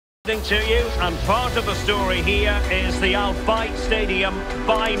To you, and part of the story here is the Al Bayt Stadium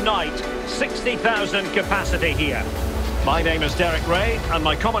by night. 60,000 capacity here. My name is Derek Ray, and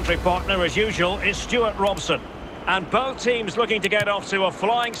my commentary partner, as usual, is Stuart Robson. And both teams looking to get off to a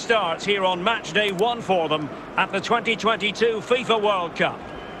flying start here on match day 1 for them at the 2022 FIFA World Cup.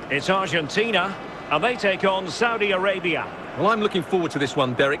 It's Argentina, and they take on Saudi Arabia. Well, I'm looking forward to this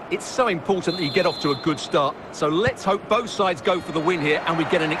one, Derek. It's so important that you get off to a good start. So let's hope both sides go for the win here and we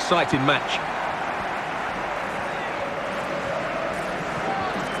get an exciting match.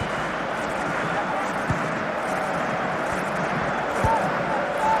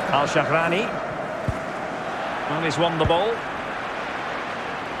 Al-Shahrani. Well, he's won the ball.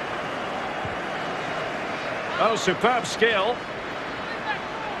 Oh, superb skill.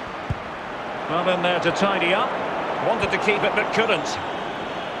 Well, in there to tidy up. Wanted to keep it, but couldn't.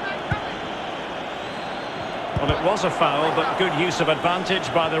 Well, it was a foul, but good use of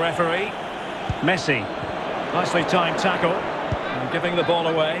advantage by the referee. Messi. Nicely timed tackle. And giving the ball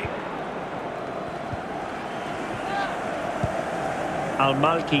away.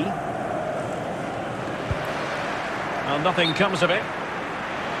 Al-Malki. Well, nothing comes of it.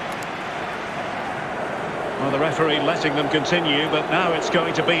 Well, the referee letting them continue, but now it's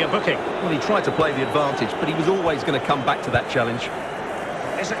going to be a booking. Well, he tried to play the advantage, but he was always going to come back to that challenge.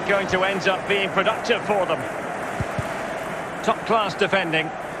 Isn't going to end up being productive for them. Top-class defending.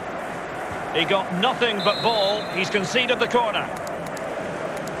 He got nothing but ball. He's conceded the corner.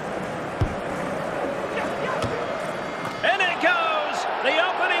 In it goes! The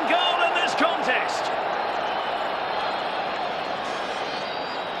opening goal in this contest.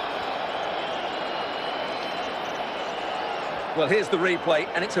 Well, here's the replay,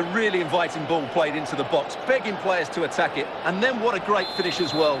 and it's a really inviting ball played into the box, begging players to attack it. And then what a great finish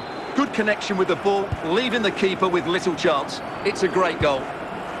as well. Good connection with the ball, leaving the keeper with little chance. It's a great goal.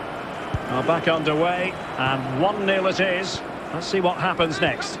 Well, back underway, and 1-0 it is. Let's see what happens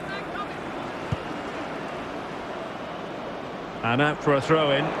next. And out for a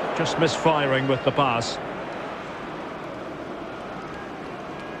throw-in, just misfiring with the pass.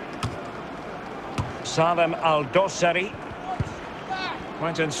 Salem Al-Dossari.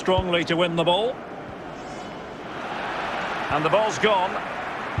 Went in strongly to win the ball. And the ball's gone.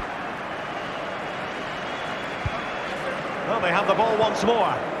 Well, they have the ball once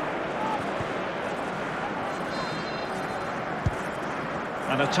more.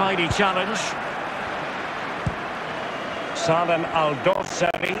 And a tidy challenge. Salem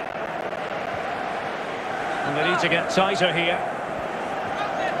Al-Dossari. And they need to get tighter here.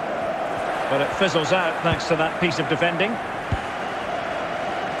 But it fizzles out thanks to that piece of defending.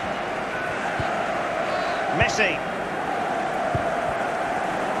 Messi.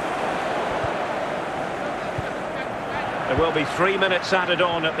 There will be 3 minutes added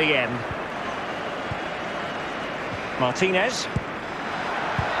on at the end. Martinez.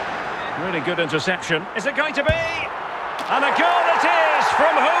 Really good interception. Is it going to be? And a goal it is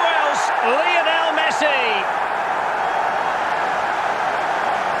from who else? Lionel Messi.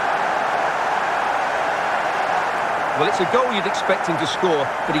 Well, it's a goal you'd expect him to score,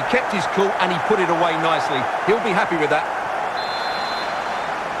 but he kept his cool and he put it away nicely. He'll be happy with that.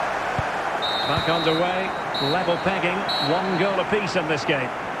 Back underway, level pegging, 1 goal apiece in this game.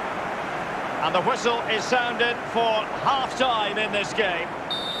 And the whistle is sounded for half-time in this game.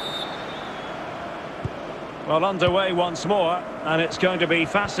 Well, underway once more, and it's going to be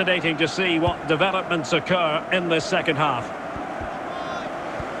fascinating to see what developments occur in this second half.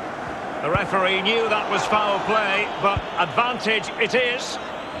 The referee knew that was foul play, but advantage it is.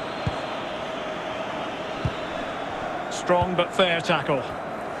 Strong but fair tackle.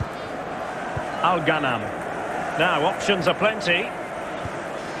 Al-Ghanam. Now, options are plenty.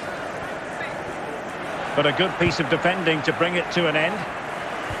 But a good piece of defending to bring it to an end.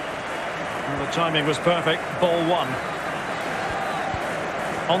 And the timing was perfect. Ball 1.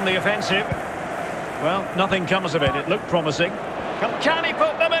 On the offensive. Well, nothing comes of it. It looked promising. Can he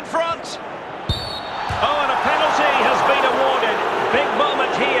put them in front? Oh, and a penalty has been awarded. Big moment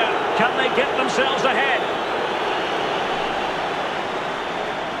here. Can they get themselves ahead?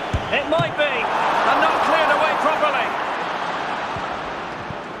 It might be. And not cleared away properly.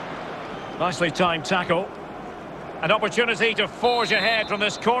 Nicely timed tackle. An opportunity to forge ahead from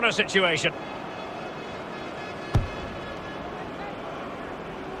this corner situation.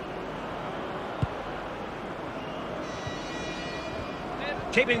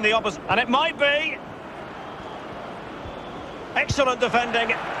 Keeping the opposite, and it might be. Excellent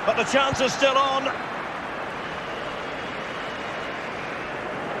defending, but the chance is still on.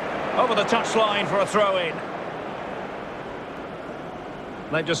 Over the touchline for a throw-in.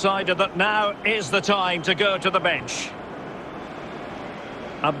 They've decided that now is the time to go to the bench.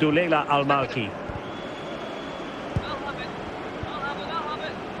 Abdullah Al-Malki.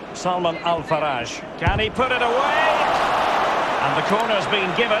 Salman Al-Faraj. Can he put it away? And the corner's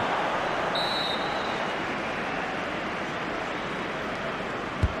been given.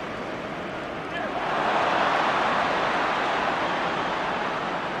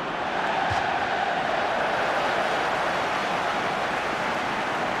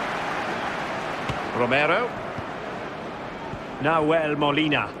 Romero. Nahuel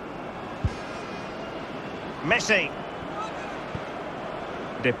Molina. Messi.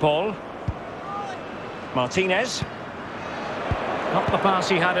 De Paul. Martinez. Not the pass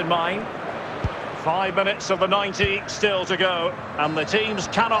he had in mind. 5 minutes of the 90 still to go, and the teams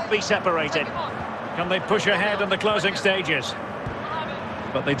cannot be separated. Can they push ahead in the closing stages?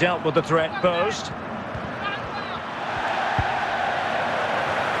 But they dealt with the threat posed.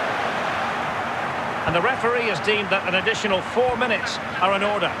 And the referee has deemed that an additional 4 minutes are in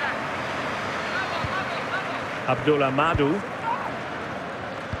order. Abdullah Madu.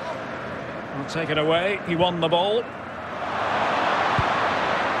 Well, taken away, he won the ball.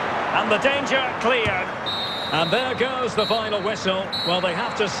 And the danger cleared. And there goes the final whistle. Well, they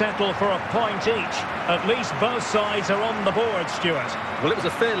have to settle for a point each. At least both sides are on the board, Stuart. Well, it was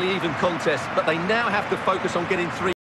a fairly even contest, but they now have to focus on getting 3.